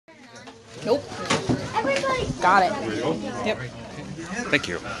Nope. Everybody. Got it. There we go. Yep. Thank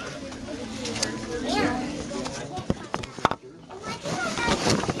you.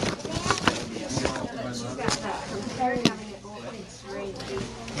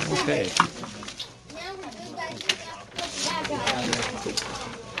 Okay.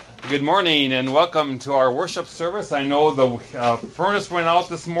 Good morning and welcome to our worship service. I know the furnace went out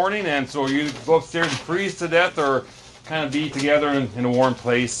this morning, and so you go upstairs and freeze to death or kind of be together in a warm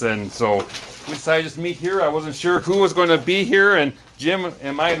place. And so we decided to just meet here. I wasn't sure who was going to be here, and Jim,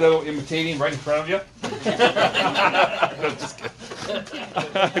 am I a little imitating right in front of you? No, just kidding.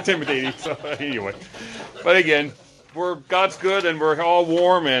 It's imitating, so anyway. But again, God's good, and we're all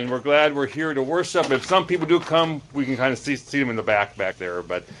warm, and we're glad we're here to worship. If some people do come, we can kind of see them in the back there.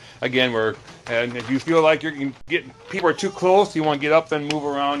 But again, and if you feel like people are too close, you want to get up and move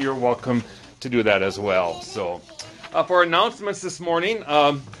around, you're welcome to do that as well. So, for our announcements this morning,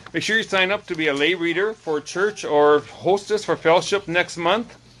 make sure you sign up to be a lay reader for church or hostess for fellowship next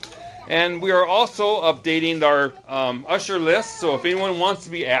month. And we are also updating our usher list. So if anyone wants to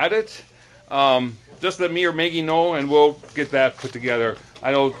be added, just let me or Maggie know, and we'll get that put together.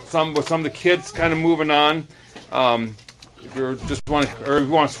 I know some of the kids kind of moving on. If you just want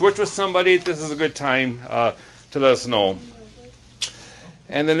to switch with somebody, this is a good time to let us know.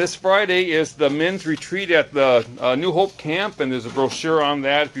 And then this Friday is the men's retreat at the New Hope Camp, and there's a brochure on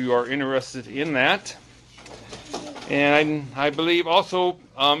that if you are interested in that. And I believe also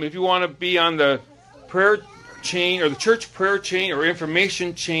if you want to be on the prayer chain or the church prayer chain or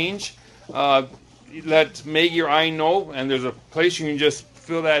information change, let Maggie or I know, and there's a place you can just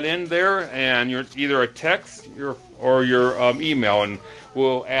fill that in there, and you're either a text or your email, and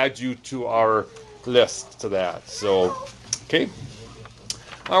we'll add you to our list to that. So, okay.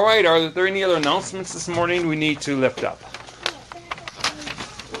 All right, are there any other announcements this morning we need to lift up?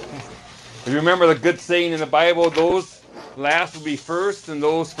 If you remember the good saying in the Bible, those last will be first, and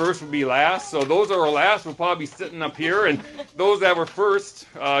those first will be last. So those that were last will probably be sitting up here, and those that were first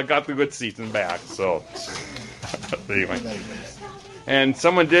got the good seats in the back. So anyway, and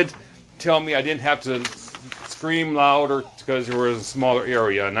someone did tell me I didn't have to scream louder because there was a smaller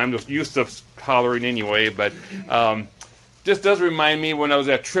area, and I'm just used to hollering anyway. But this does remind me when I was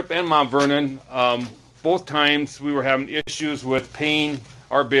at Tripp and Mount Vernon, both times we were having issues with paying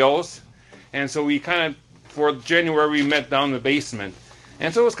our bills, and so we kind of, for January, we met down in the basement.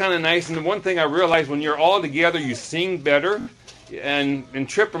 And so it was kind of nice. And the one thing I realized, when you're all together, you sing better. And in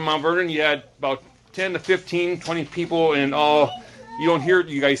Tripp and Mount Vernon, you had about 10 to 15, 20 people, and all. You don't hear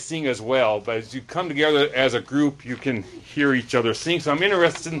you guys sing as well. But as you come together as a group, you can hear each other sing. So I'm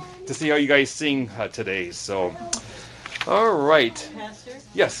interested to see how you guys sing today. So, all right. Pastor?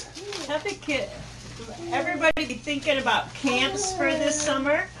 Yes. Have everybody be thinking about camps for this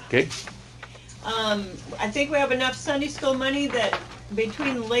summer. Okay. I think we have enough Sunday school money that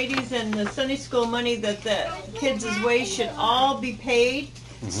between the ladies and the Sunday school money that the kids' ways should all be paid.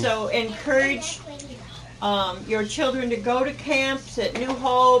 Mm-hmm. So encourage your children to go to camps at New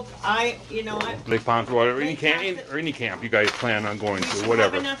Hope. Lake Ponce, whatever, any camp you guys plan on going to,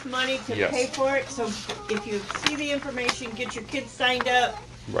 whatever. Have enough money to pay for it. So if you see the information, get your kids signed up.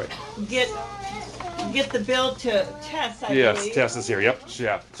 Right. Get the bill to Tess, I believe. Yes, Tess is here. Yep.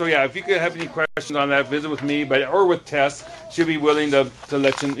 Yeah. So yeah, if you could have any questions on that, visit with me, or with Tess. She'll be willing to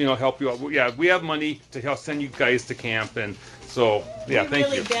let you help you out. Yeah, we have money to help send you guys to camp, and so yeah, thank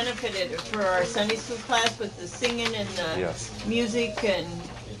you. We really benefited for our Sunday school class with the singing and the music, and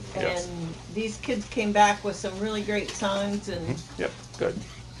these kids came back with some really great songs. And Yep. Good.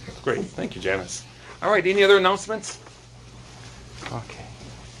 Great. Thank you, Janice. All right. Any other announcements? Okay.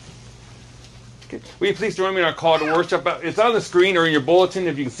 Will you please join me in our call to worship? It's on the screen or in your bulletin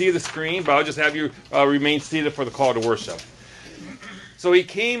if you can see the screen, but I'll just have you remain seated for the call to worship. So he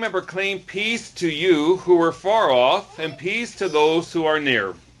came and proclaimed peace to you who were far off, and peace to those who are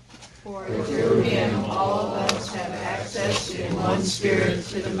near. For through him all of us have access in one spirit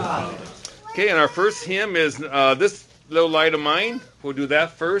to the Father. Okay, and our first hymn is This Little Light of Mine. We'll do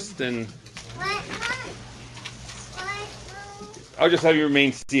that first, and I'll just have you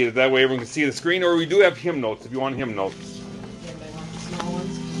remain seated. That way everyone can see the screen. Or we do have hymn notes if you want hymn notes. A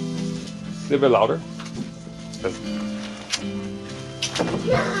little bit louder.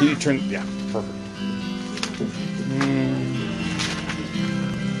 Can you turn? Yeah, perfect.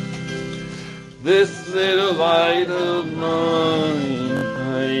 This little light of mine,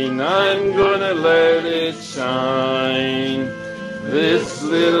 I'm gonna let it shine. This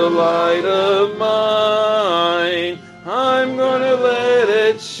little light of mine, I'm gonna let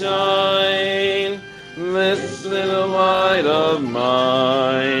it shine. This little light of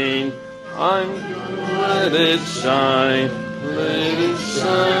mine, let it shine. Let it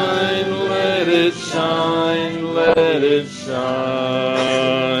shine, let it shine, let it shine.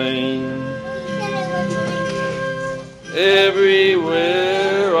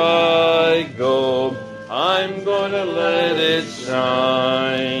 Everywhere I go, I'm gonna let it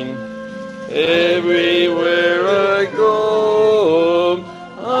shine. Everywhere I go,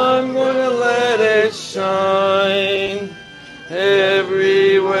 I'm gonna let it shine.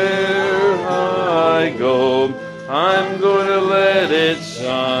 Everywhere I go, I'm gonna let it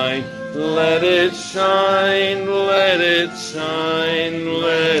shine. Let it shine, let it shine,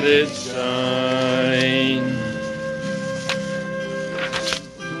 let it shine.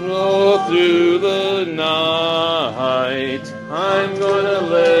 All through the night, I'm gonna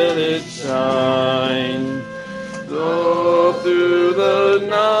let it shine. All through the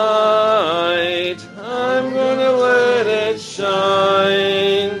night, I'm gonna let it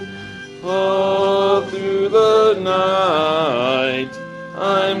shine. All through the night,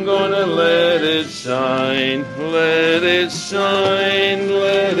 I'm gonna let it shine. Let it shine,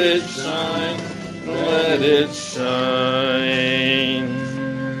 let it shine, let it shine.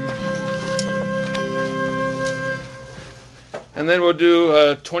 And then we'll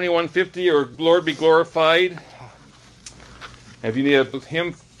do 2150 or Lord Be Glorified. If you need a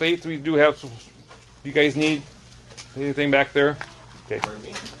hymn, Faith, we do have. You guys need anything back there? Okay.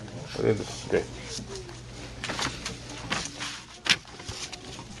 Okay.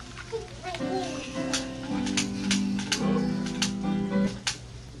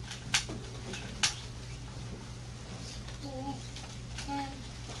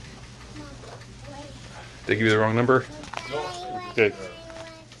 Did I give you the wrong number? Okay.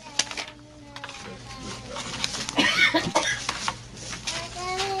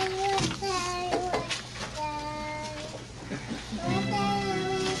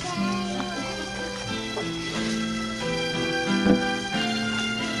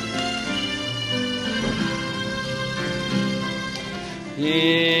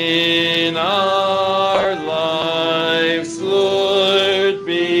 In our lives, Lord,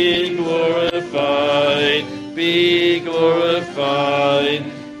 be glorified, be glorified.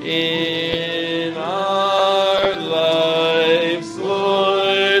 In our lives,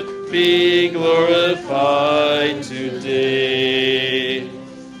 Lord, be glorified today.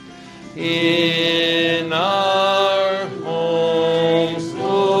 In our homes,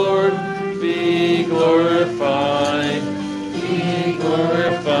 Lord, be glorified, be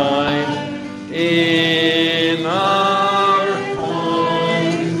glorified. In our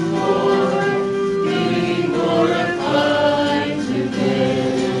homes, Lord, be glorified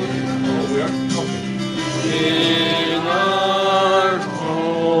today. In our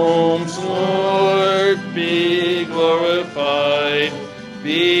homes, Lord, be glorified,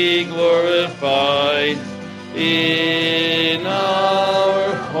 be glorified. In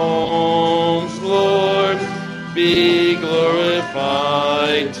our homes, Lord, be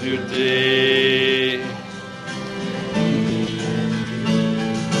glorified today.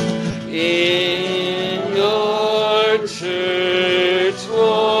 In your church,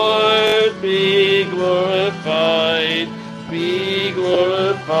 Lord, be glorified, be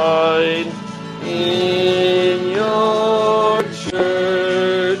glorified. In your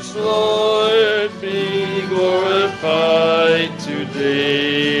church, Lord, be glorified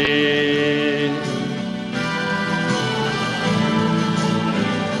today.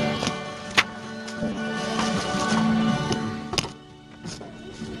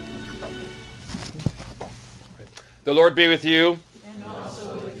 The Lord be with you. And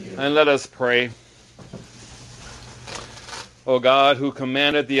also with you. And let us pray. O God, who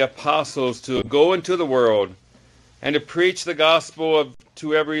commanded the apostles to go into the world and to preach the gospel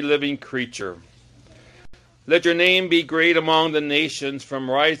to every living creature, let your name be great among the nations, from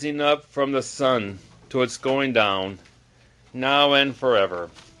rising up from the sun to its going down, now and forever.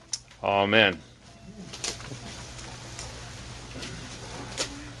 Amen.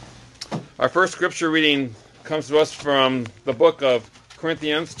 Our first scripture reading comes to us from the book of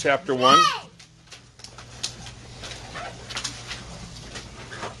Corinthians, chapter 1.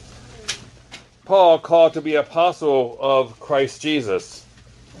 Paul, called to be apostle of Christ Jesus.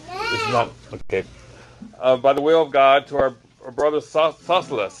 This is not, okay. By the will of God, to our brother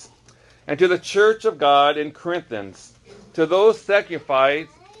Sosthenes, and to the church of God in Corinthians, to those sanctified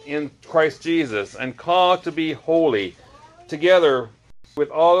in Christ Jesus, and called to be holy, together with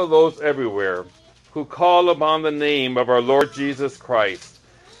all of those everywhere, who call upon the name of our Lord Jesus Christ,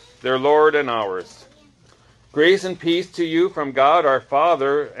 their Lord and ours. Grace and peace to you from God our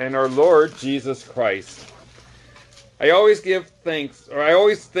Father and our Lord Jesus Christ. I always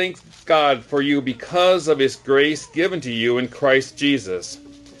thank God for you because of his grace given to you in Christ Jesus.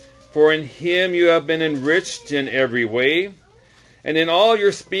 For in him you have been enriched in every way, and in all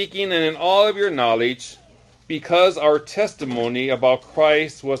your speaking and in all of your knowledge, because our testimony about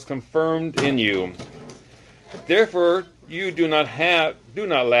Christ was confirmed in you. Therefore you do not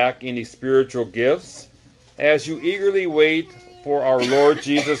lack any spiritual gifts, as you eagerly wait for our Lord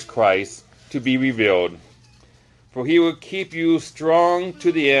Jesus Christ to be revealed. For he will keep you strong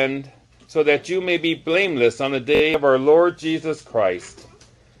to the end, so that you may be blameless on the day of our Lord Jesus Christ.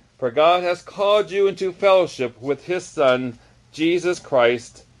 For God has called you into fellowship with his Son, Jesus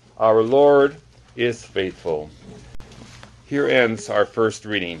Christ, our Lord is faithful. Here ends our first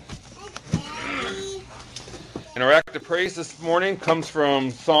reading. And our act of praise this morning comes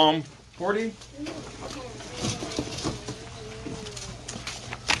from Psalm 40.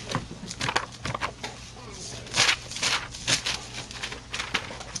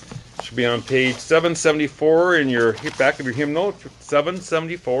 Should be on page 774 in your back of your hymnal,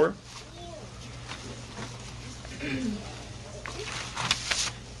 774.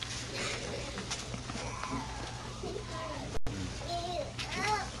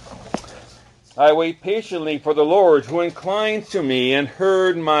 I wait patiently for the Lord, who inclines to me and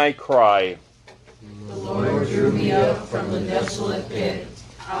heard my cry. The Lord drew me up from the desolate pit,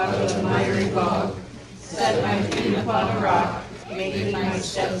 out of the miry bog, set my feet upon a rock, making my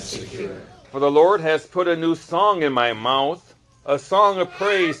steps secure. For the Lord has put a new song in my mouth, a song of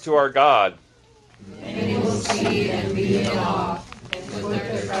praise to our God. Many will see and be in awe, and put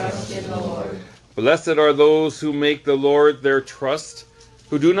their trust in the Lord. Blessed are those who make the Lord their trust,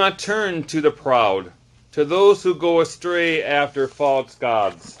 who do not turn to the proud, to those who go astray after false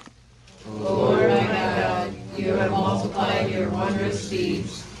gods. Lord my God, you have multiplied your wondrous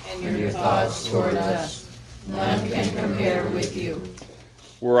deeds and your thoughts toward us. None can compare with you.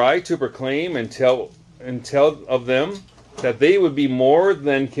 Were I to proclaim and tell of them that they would be more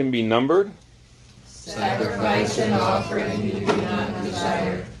than can be numbered? Sacrifice and offering you do not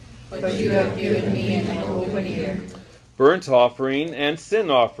desire, but you have given me an open ear. Burnt offering and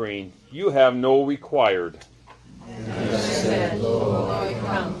sin offering you have no required. And I said, Lo, I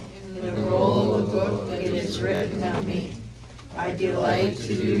come. In the roll of the book it is written of me. I delight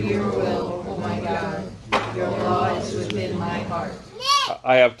to do your will, O my God. Your law is within my heart.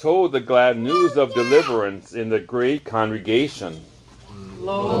 I have told the glad news of deliverance in the great congregation.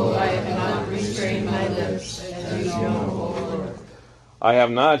 Lo, I have not restrained my lips, as you know, O Lord. I have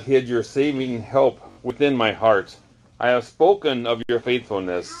not hid your saving help within my heart. I have spoken of your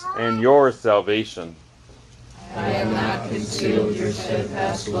faithfulness and your salvation. I have not concealed your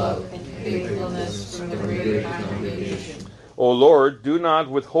steadfast love and faithfulness from the great congregation. O Lord, do not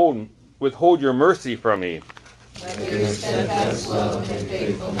withhold your mercy from me. Let your steadfast love and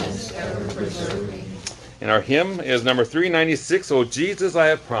faithfulness ever preserve me. And our hymn is number 396, O Jesus, I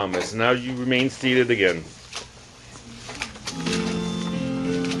have promised. Now you remain seated again.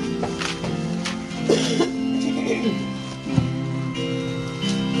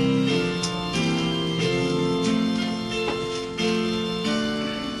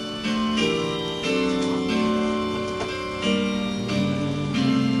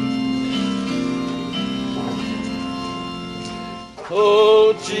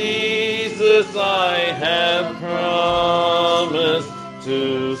 Oh, Jesus, I have promised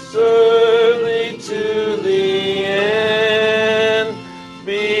to serve thee to the end.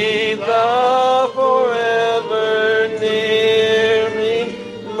 Be thou forever near me,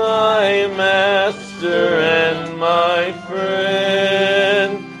 my master and my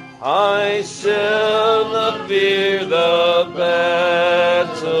friend. I shall not fear the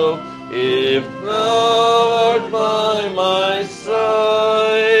battle if thou art by my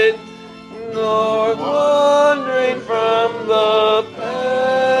side, nor wandering from the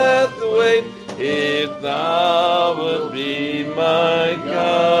pathway if thou would be my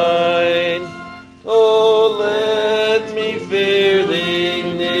guide. Oh, let me fear thee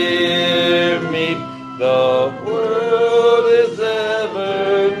near me, the world is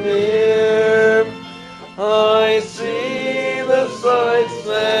ever near. I see the sights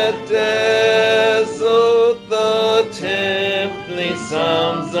that dazzle, the tempting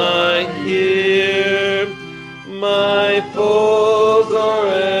sounds I hear. My foes are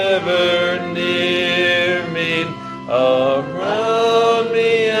ever near me, around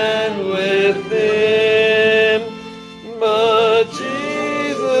me and within. But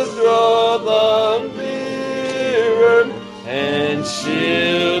Jesus, draw the nearer and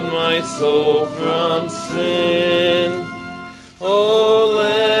shield my soul from sin. Oh,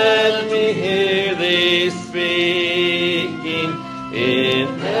 let me hear thee speak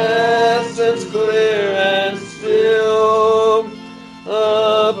essence clear and still,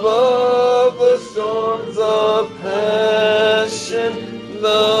 above the storms of passion,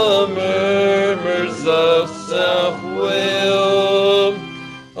 the murmurs of self-will.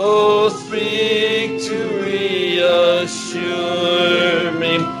 Oh, speak to reassure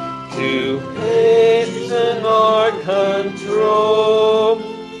me, to hasten our control.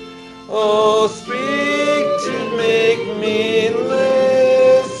 Oh, speak to make me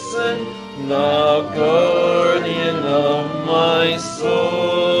listen, thou guardian of my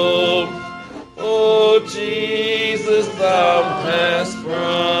soul. Oh, Jesus, thou hast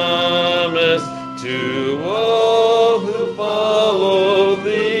promised to all who follow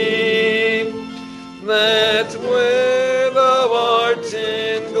thee, that where thou art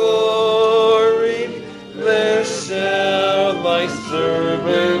in glory, there shall thy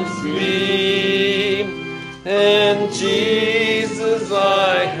servants be. And Jesus,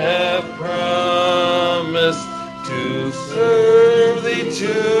 I have promised to serve thee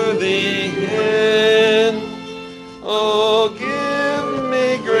to the end. Oh, give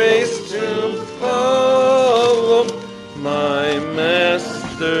me grace to follow my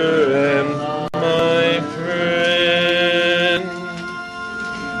Master and my friend.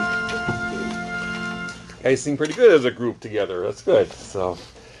 You guys sing pretty good as a group together. That's good. So,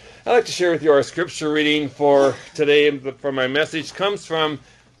 I'd like to share with you our scripture reading for today. For my message comes from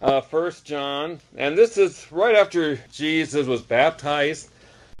 1 John, and this is right after Jesus was baptized.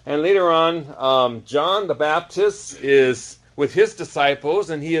 And later on, John the Baptist is with his disciples,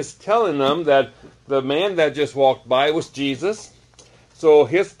 and he is telling them that the man that just walked by was Jesus. So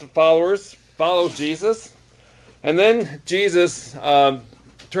his followers follow Jesus. And then Jesus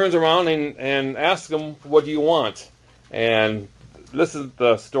turns around and asks them, what do you want? And this is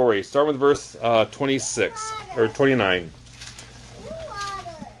the story. Start with verse 26 or 29.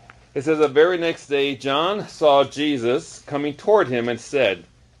 It says, the very next day, John saw Jesus coming toward him and said,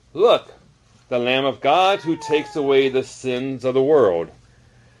 look, the Lamb of God who takes away the sins of the world.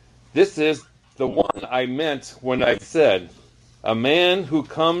 This is the one I meant when I said, a man who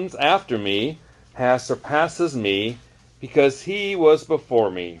comes after me surpasses me, because he was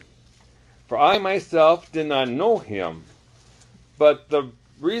before me. For I myself did not know him. But the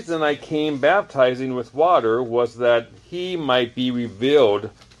reason I came baptizing with water was that he might be revealed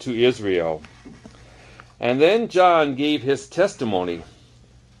to Israel. And then John gave his testimony.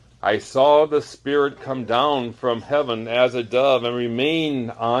 I saw the Spirit come down from heaven as a dove and remain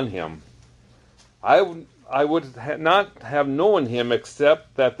on him. I would not have known him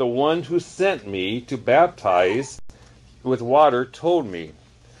except that the one who sent me to baptize with water told me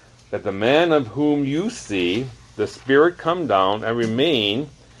that the man of whom you see the Spirit come down and remain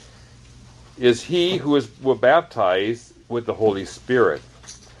is he who will baptize with the Holy Spirit.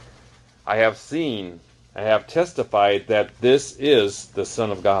 I have testified that this is the Son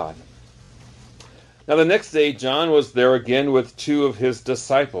of God. Now the next day John was there again with two of his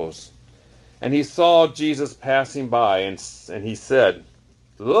disciples. And he saw Jesus passing by, and he said,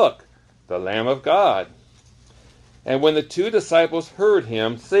 look, the Lamb of God. And when the two disciples heard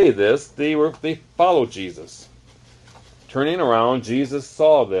him say this, they followed Jesus. Turning around, Jesus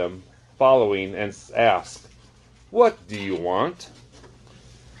saw them following and asked, what do you want?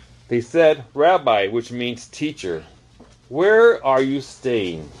 They said, Rabbi, which means teacher, where are you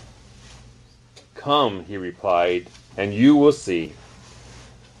staying? Come, he replied, and you will see.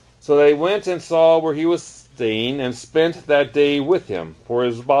 So they went and saw where he was staying and spent that day with him, for it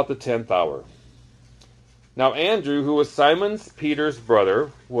was about the 10th hour. Now Andrew, who was Simon Peter's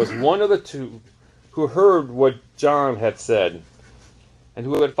brother, was one of the two who heard what John had said and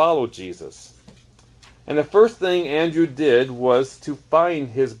who had followed Jesus. And the first thing Andrew did was to find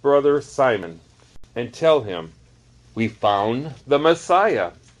his brother Simon and tell him, we found the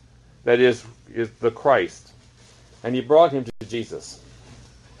Messiah, that is the Christ. And he brought him to Jesus.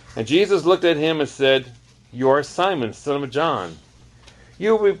 And Jesus looked at him and said, you are Simon, son of John.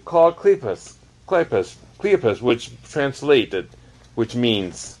 You will be called Cleopas, which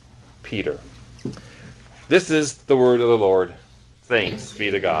means Peter. This is the word of the Lord. Thanks be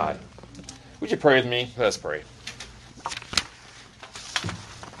to God. Would you pray with me? Let's pray.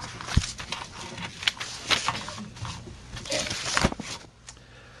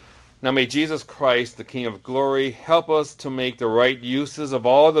 Now may Jesus Christ, the King of glory, help us to make the right uses of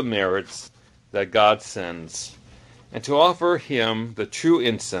all the merits that God sends, and to offer him the true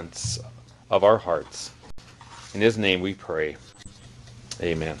incense of our hearts. In his name we pray.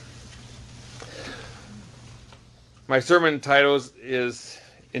 Amen. My sermon title is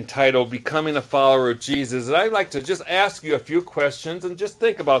entitled Becoming a Follower of Jesus. And I'd like to just ask you a few questions and just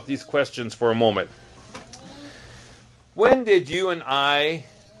think about these questions for a moment. When did you and I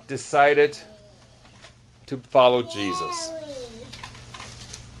decided to follow Jesus?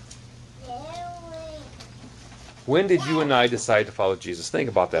 When did you and I decide to follow Jesus? Think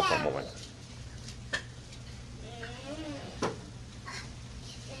about that for a moment.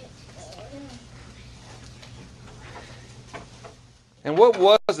 And what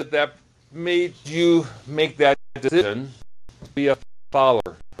was it that made you make that decision to be a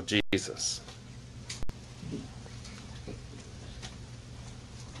follower of Jesus?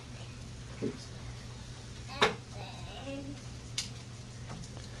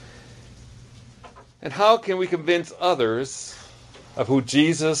 And how can we convince others of who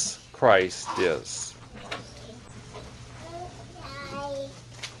Jesus Christ is?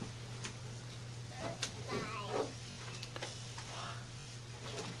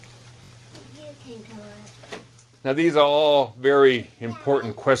 Now, these are all very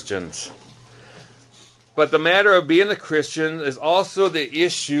important questions. But the matter of being a Christian is also the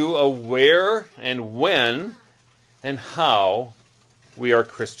issue of where and when and how we are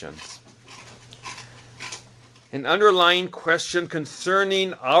Christians. An underlying question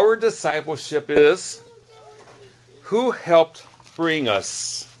concerning our discipleship is, who helped bring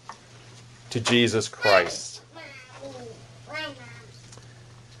us to Jesus Christ?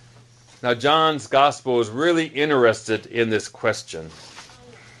 Now, John's gospel is really interested in this question.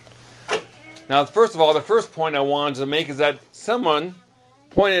 Now, first of all, the first point I wanted to make is that someone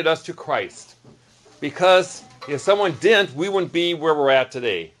pointed us to Christ. Because if someone didn't, we wouldn't be where we're at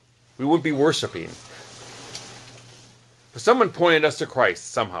today. We wouldn't be worshiping. But someone pointed us to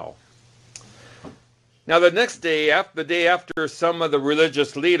Christ somehow. Now, the next day, the day after some of the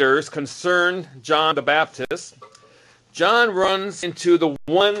religious leaders concerned John the Baptist, John runs into the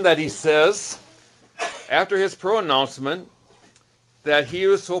one that he says, after his pro-announcement, that he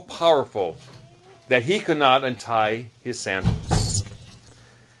was so powerful that he could not untie his sandals.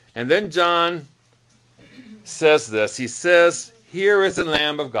 And then John says this. He says, "Here is the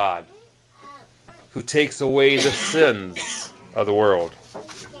Lamb of God who takes away the sins of the world."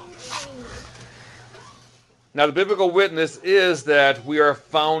 Now, the biblical witness is that we are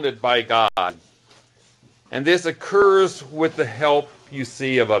founded by God. And this occurs with the help, you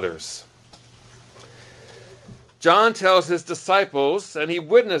see, of others. John tells his disciples, and he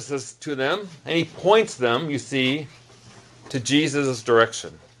witnesses to them, and he points them, you see, to Jesus'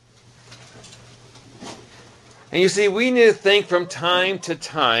 direction. And you see, we need to think from time to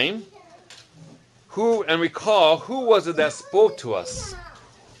time, and recall, who was it that spoke to us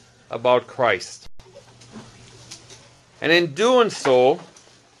about Christ? And in doing so,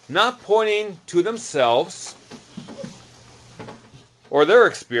 not pointing to themselves or their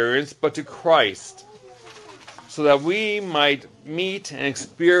experience, but to Christ, so that we might meet and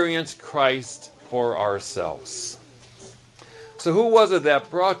experience Christ for ourselves. So who was it that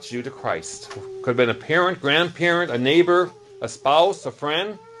brought you to Christ? Could have been a parent, grandparent, a neighbor, a spouse, a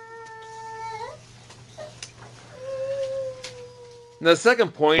friend. And the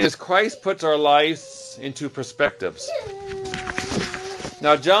second point is Christ puts our lives into perspectives.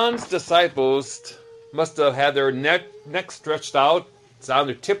 Now, John's disciples must have had their neck stretched out, on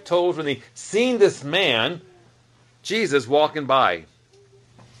their tiptoes, when they seen this man, Jesus, walking by.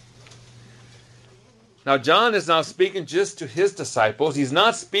 Now, John is now speaking just to his disciples. He's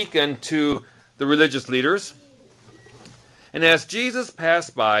not speaking to the religious leaders. And as Jesus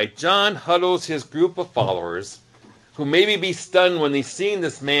passed by, John huddles his group of followers, who maybe be stunned when they seen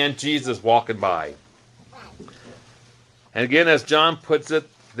this man, Jesus, walking by. And again, as John puts it,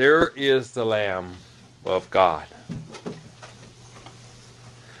 there is the Lamb of God.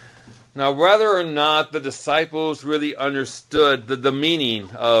 Now, whether or not the disciples really understood the meaning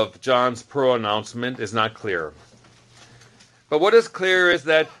of John's pro-announcement is not clear. But what is clear is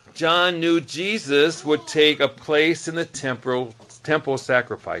that John knew Jesus would take a place in the temple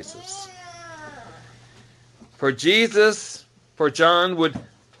sacrifices. For John would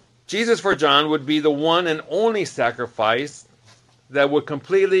be the one and only sacrifice that would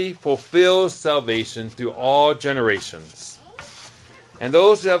completely fulfill salvation through all generations, and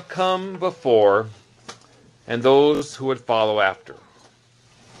those who have come before, and those who would follow after.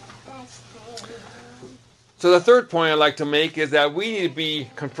 So the third point I'd like to make is that we need to be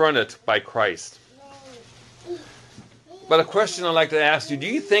confronted by Christ. But a question I'd like to ask you, do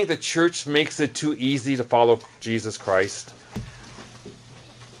you think the church makes it too easy to follow Jesus Christ?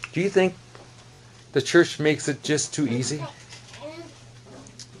 Do you think the church makes it just too easy?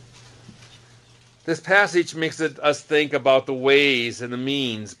 This passage makes us think about the ways and the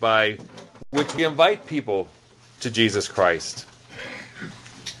means by which we invite people to Jesus Christ.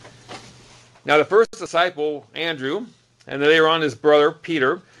 Now, the first disciple, Andrew, and later on his brother,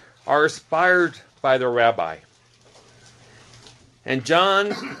 Peter, are inspired by their rabbi. And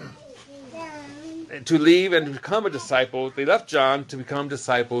John, to leave and become a disciple, they left John to become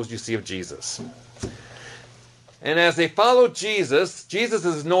disciples, you see, of Jesus. And as they follow Jesus, Jesus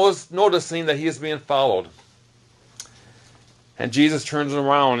is noticing that he is being followed. And Jesus turns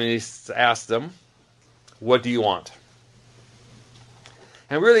around and he asks them, "What do you want?"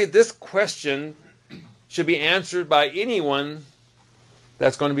 And really, this question should be answered by anyone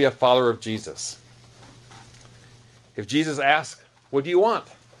that's going to be a follower of Jesus. If Jesus asks, "What do you want?"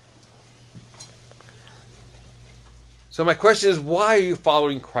 So my question is, why are you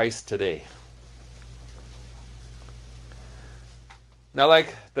following Christ today? Now,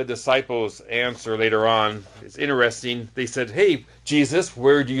 like the disciples' answer later on, it's interesting. They said, "Hey, Jesus,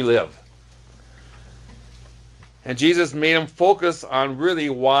 where do you live?" And Jesus made them focus on really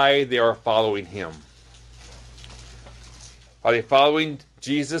why they are following him. Are they following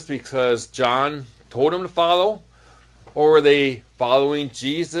Jesus because John told them to follow? Or were they following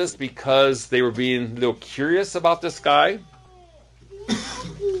Jesus because they were being a little curious about this guy?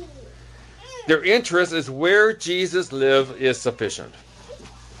 Their interest is where Jesus lived is sufficient.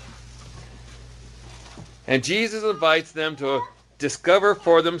 And Jesus invites them to discover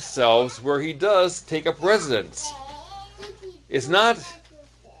for themselves where he does take up residence. It's not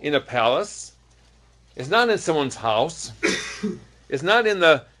in a palace. It's not in someone's house. It's not in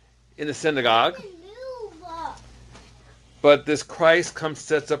the synagogue. But this Christ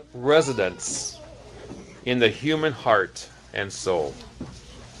sets up residence in the human heart and soul.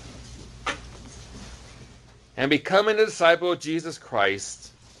 And becoming a disciple of Jesus Christ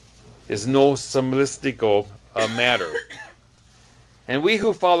is no simplistic matter. And we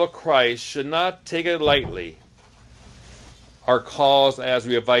who follow Christ should not take it lightly, our calls as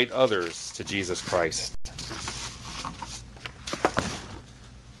we invite others to Jesus Christ.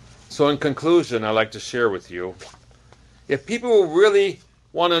 So in conclusion, I'd like to share with you, if people really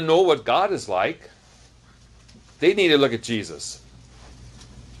want to know what God is like, they need to look at Jesus.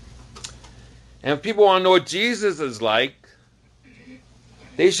 And if people want to know what Jesus is like,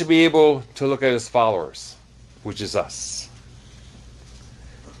 they should be able to look at his followers, which is us.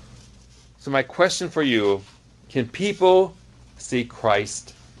 So my question for you, can people see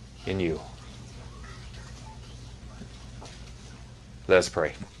Christ in you? Let us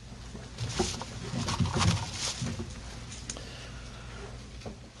pray.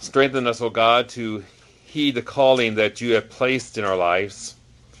 Strengthen us, O God, to heed the calling that you have placed in our lives.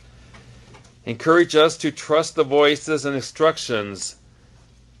 Encourage us to trust the voices and instructions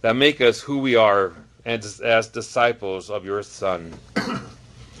that make us who we are as disciples of your Son.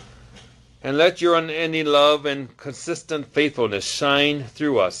 And let your unending love and consistent faithfulness shine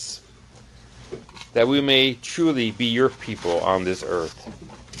through us, that we may truly be your people on this earth.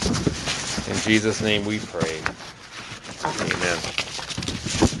 In Jesus' name we pray. Amen.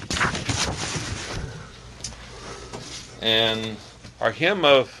 And our hymn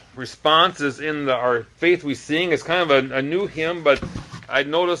of response is in our Faith We Sing. It's kind of a new hymn, but I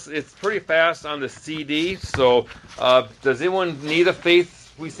noticed it's pretty fast on the CD. So does anyone need a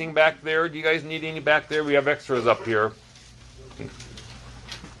Faith We Sing back there? Do you guys need any back there? We have extras up here.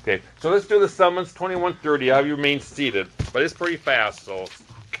 Okay, so let's do the summons 2130. Have you remain seated, but it's pretty fast, so.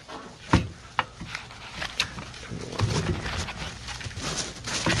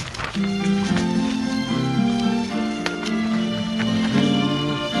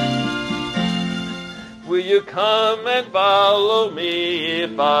 Will you come and follow me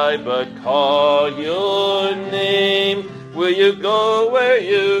if I but call your name? Will you go where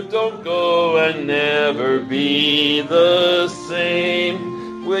you don't go and never be the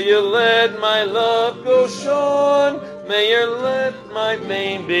same? Will you let my love go shone? May you let my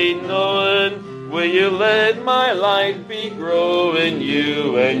name be known. Will you let my life be grow in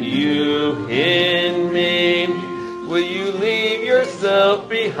you and you in me? Will you leave yourself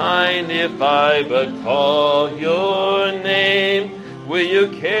behind if I but call your name? Will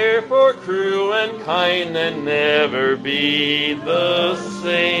you care for cruel and kind and never be the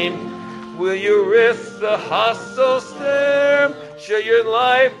same? Will you risk the hostile stare? Should your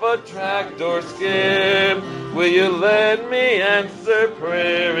life attract or scare? Will you let me answer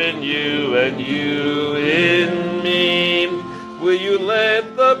prayer in you and you in me? Will you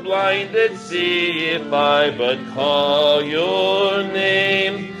let the blinded see if I but call your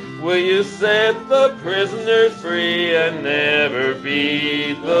name? Will you set the prisoners free and never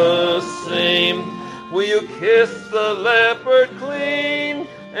be the same? Will you kiss the leopard clean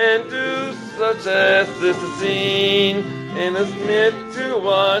and do such as this is seen and admit to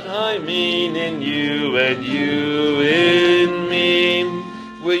what I mean in you and you in me?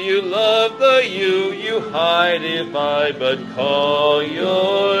 Will you love the you hide if I but call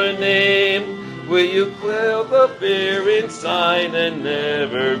your name? Will you quell the fear inside and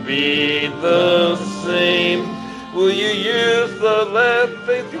never be the same? Will you use the left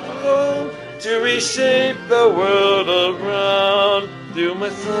faith alone to reshape the world around? Through my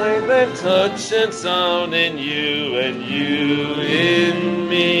silent touch and sound in you and you in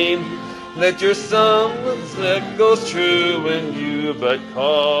me. Let your song that goes true when you but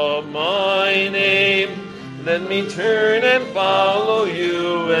call my name. Let me turn and follow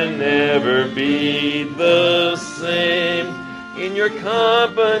you and never be the same. In your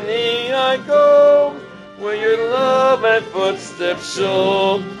company I go, where your love and footsteps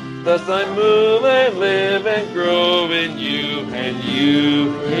show. Thus I move and live and grow in you and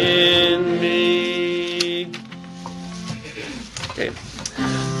you in me. Okay.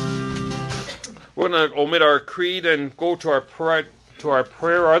 We're going to omit our creed and go to our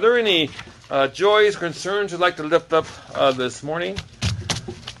prayer. Are there any joys, concerns you'd like to lift up this morning?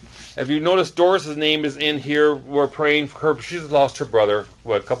 If you notice, Doris's name is in here. We're praying for her. She's lost her brother.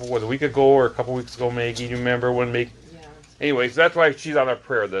 A week ago or a couple weeks ago, Maggie? Do you remember when Maggie? Yeah. Anyways, that's why she's on our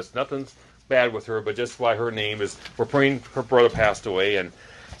prayer list. Nothing's bad with her, but just why her name is. We're praying her brother passed away, and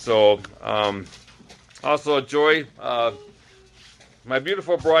so also a joy. My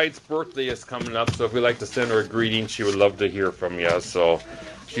beautiful bride's birthday is coming up, so if we'd like to send her a greeting, she would love to hear from you. So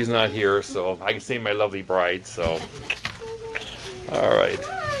she's not here, so I can say my lovely bride. So, all right.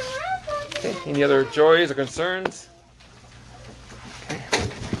 Okay. Any other joys or concerns? Okay.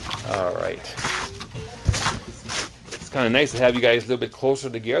 All right. It's kind of nice to have you guys a little bit closer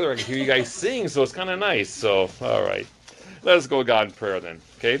together. I can hear you guys sing, so it's kind of nice. So, all right. Let us go to God in prayer then.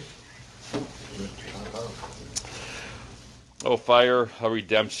 Okay. O fire of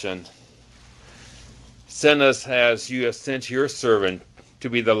redemption, send us as you have sent your servant to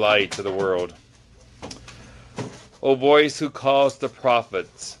be the light to the world. O voice who calls the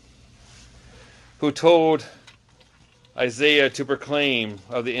prophets, who told Isaiah to proclaim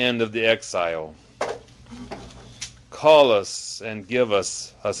of the end of the exile, call us and give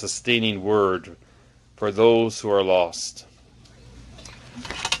us a sustaining word for those who are lost.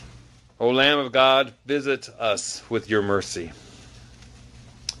 O Lamb of God, visit us with your mercy.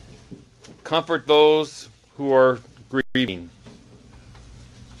 Comfort those who are grieving.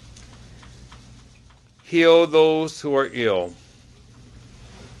 Heal those who are ill.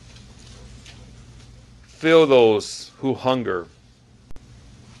 Fill those who hunger.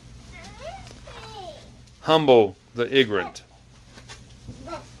 Humble the ignorant.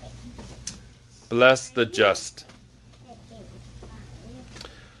 Bless the just.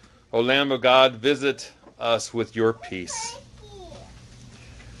 O Lamb of God, visit us with your peace.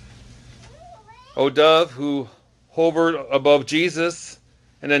 O dove who hovered above Jesus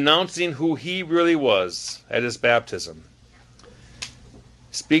and announcing who he really was at his baptism,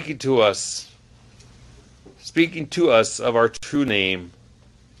 speaking to us of our true name,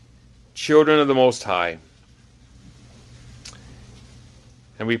 children of the Most High.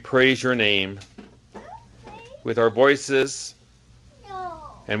 And we praise your name with our voices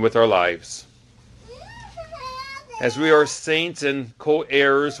and with our lives, as we are saints and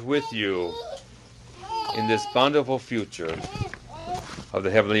co-heirs with you in this bountiful future of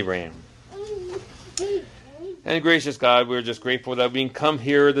the heavenly realm. And gracious God, we're just grateful that we can come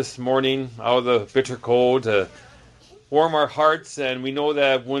here this morning out of the bitter cold to warm our hearts, and we know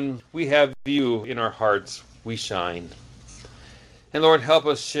that when we have you in our hearts, we shine. And Lord, help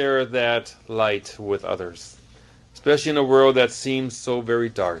us share that light with others, especially in a world that seems so very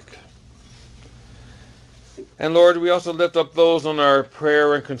dark. And Lord, we also lift up those on our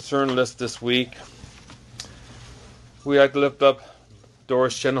prayer and concern list this week. We like to lift up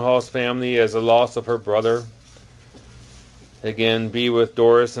Doris Shenhal's family as a loss of her brother. Again, be with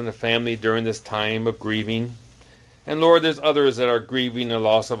Doris and the family during this time of grieving. And Lord, there's others that are grieving the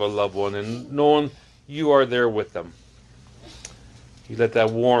loss of a loved one, and knowing you are there with them. You let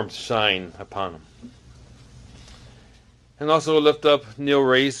that warmth shine upon them. And also lift up Neil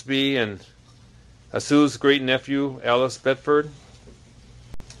Raceby and Asu's great nephew, Alice Bedford,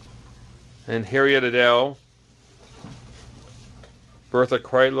 and Harriet Adele, Bertha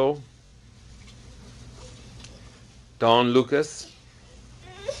Kreitlow, Don Lucas,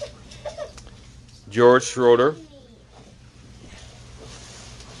 George Schroeder,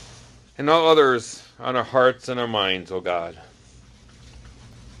 and all others on our hearts and our minds, O God.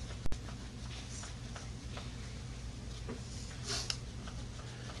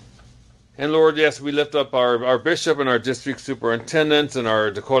 And Lord, yes, we lift up our bishop and our district superintendents and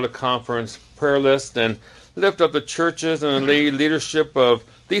our Dakota Conference prayer list, and lift up the churches and the leadership of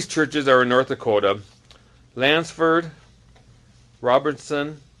these churches that are in North Dakota: Lansford,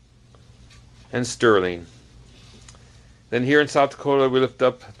 Robertson, and Sterling. Then here in South Dakota, we lift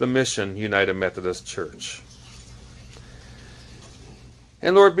up the Mission United Methodist Church.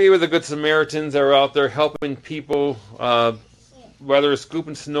 And Lord, be with the Good Samaritans that are out there helping people, whether it's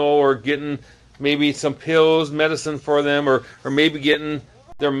scooping snow or getting maybe some pills, medicine for them, or maybe getting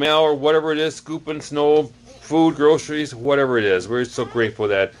their mail or whatever it is, scooping snow, food, groceries, whatever it is. We're so grateful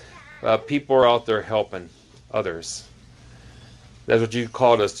that people are out there helping others. That's what you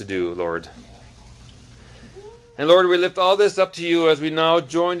called us to do, Lord. And Lord, we lift all this up to you as we now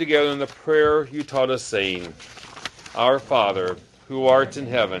join together in the prayer you taught us, saying, Our Father, who art in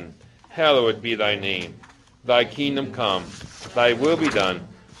heaven, hallowed be thy name. Thy kingdom come, thy will be done,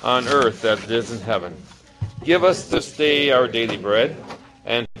 on earth as it is in heaven. Give us this day our daily bread,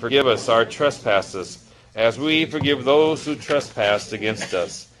 and forgive us our trespasses, as we forgive those who trespass against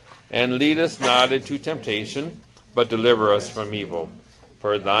us. And lead us not into temptation, but deliver us from evil.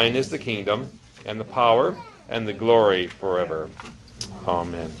 For thine is the kingdom, and the power, and the glory forever.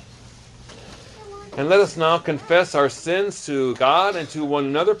 Amen. And let us now confess our sins to God and to one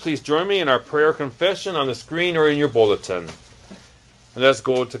another. Please join me in our prayer confession on the screen or in your bulletin. And let's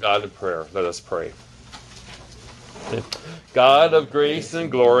go to God in prayer. Let us pray. God of grace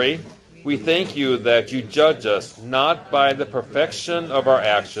and glory, we thank you that you judge us not by the perfection of our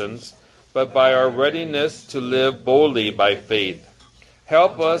actions, but by our readiness to live boldly by faith.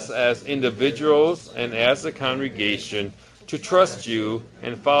 Help us as individuals and as a congregation to trust you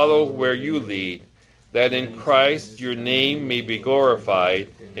and follow where you lead, that in Christ your name may be glorified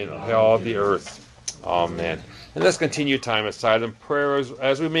in all the earth. Amen. And let's continue time of silent prayer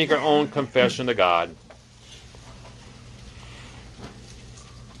as we make our own confession to God.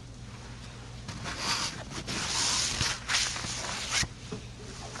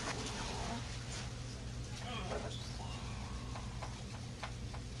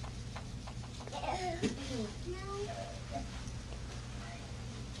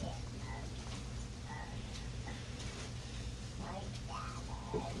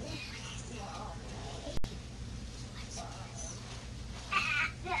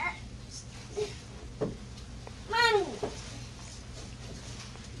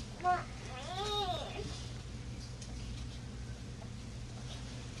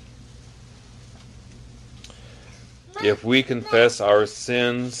 If we confess our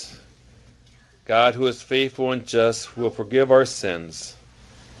sins, God, who is faithful and just, will forgive our sins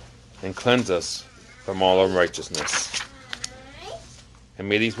and cleanse us from all unrighteousness. And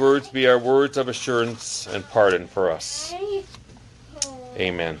may these words be our words of assurance and pardon for us.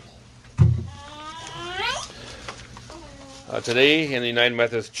 Amen. Today in the United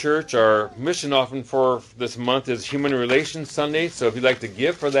Methodist Church, our mission offering for this month is Human Relations Sunday. So if you'd like to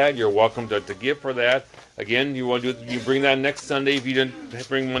give for that, you're welcome to give for that. Again, you want to do, you bring that next Sunday if you didn't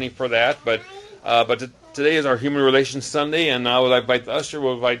bring money for that. But today is our Human Relations Sunday, and now we'll invite the usher.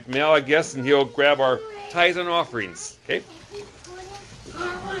 We'll invite Mel, I guess, and he'll grab our tithes and offerings. Okay.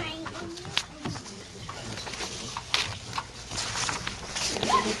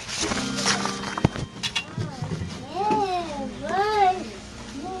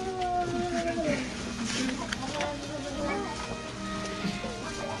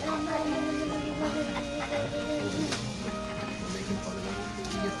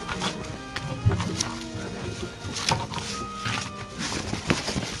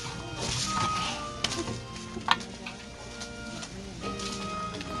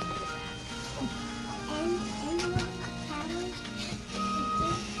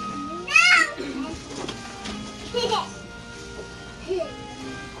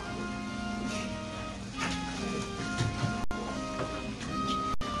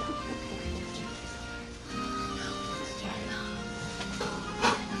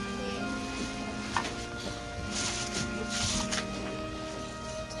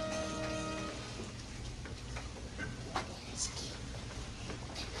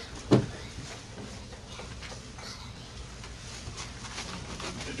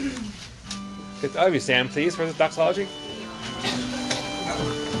 Could I have you stand, please, for this doxology?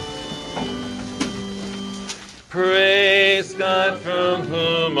 Praise God, from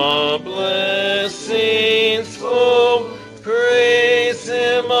whom all blessings flow. Praise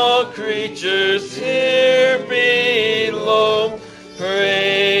Him, all creatures here below.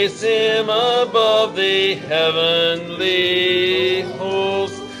 Praise Him above the heavenly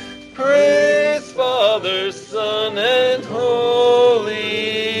host. Praise Father, Son, and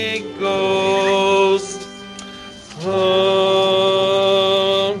Holy Ghost.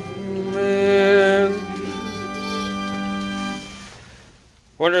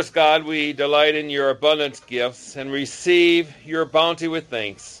 Wondrous God, we delight in your abundant gifts and receive your bounty with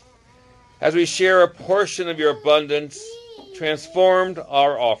thanks. As we share a portion of your abundance, transformed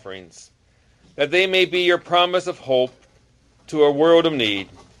our offerings, that they may be your promise of hope to a world of need.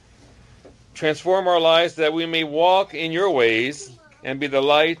 Transform our lives that we may walk in your ways and be the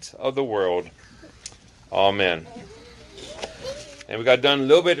light of the world. Amen. And we got done a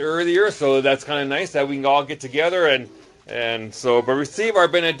little bit earlier, so that's kind of nice that we can all get together but receive our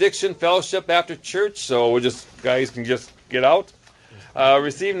benediction fellowship after church. So guys can just get out.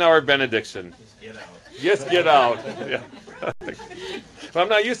 Receive now our benediction. Just get out. Yeah. I'm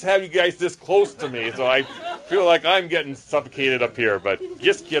not used to having you guys this close to me, so I feel like I'm getting suffocated up here, but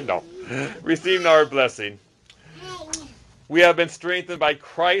just get out. Receive now our blessing. We have been strengthened by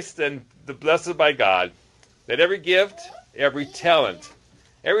Christ and blessed by God, that every gift, every talent,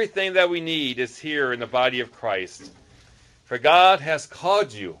 everything that we need is here in the body of Christ. For God has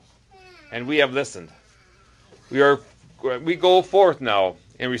called you, and we have listened. We go forth now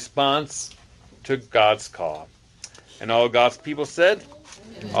in response to God's call. And all God's people said,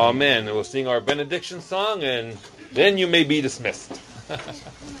 Amen. And we'll sing our benediction song, and then you may be dismissed.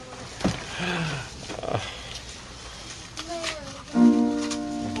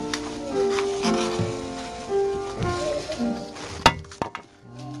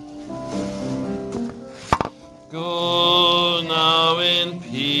 Go now in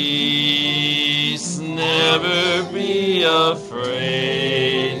peace, never be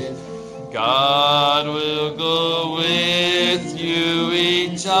afraid. God will go with you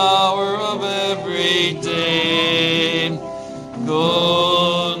each hour of every day.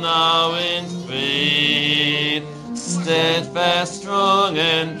 Go now in faith, steadfast, strong,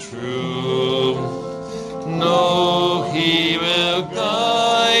 and true. Know He will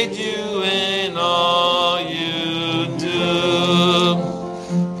guide you in all you do.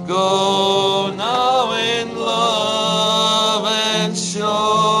 Go now in love and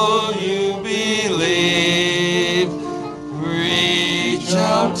show you believe. Reach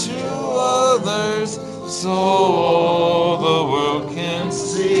out to others so all the world can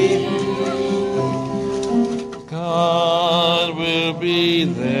see. God will be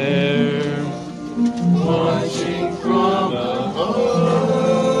there, watching from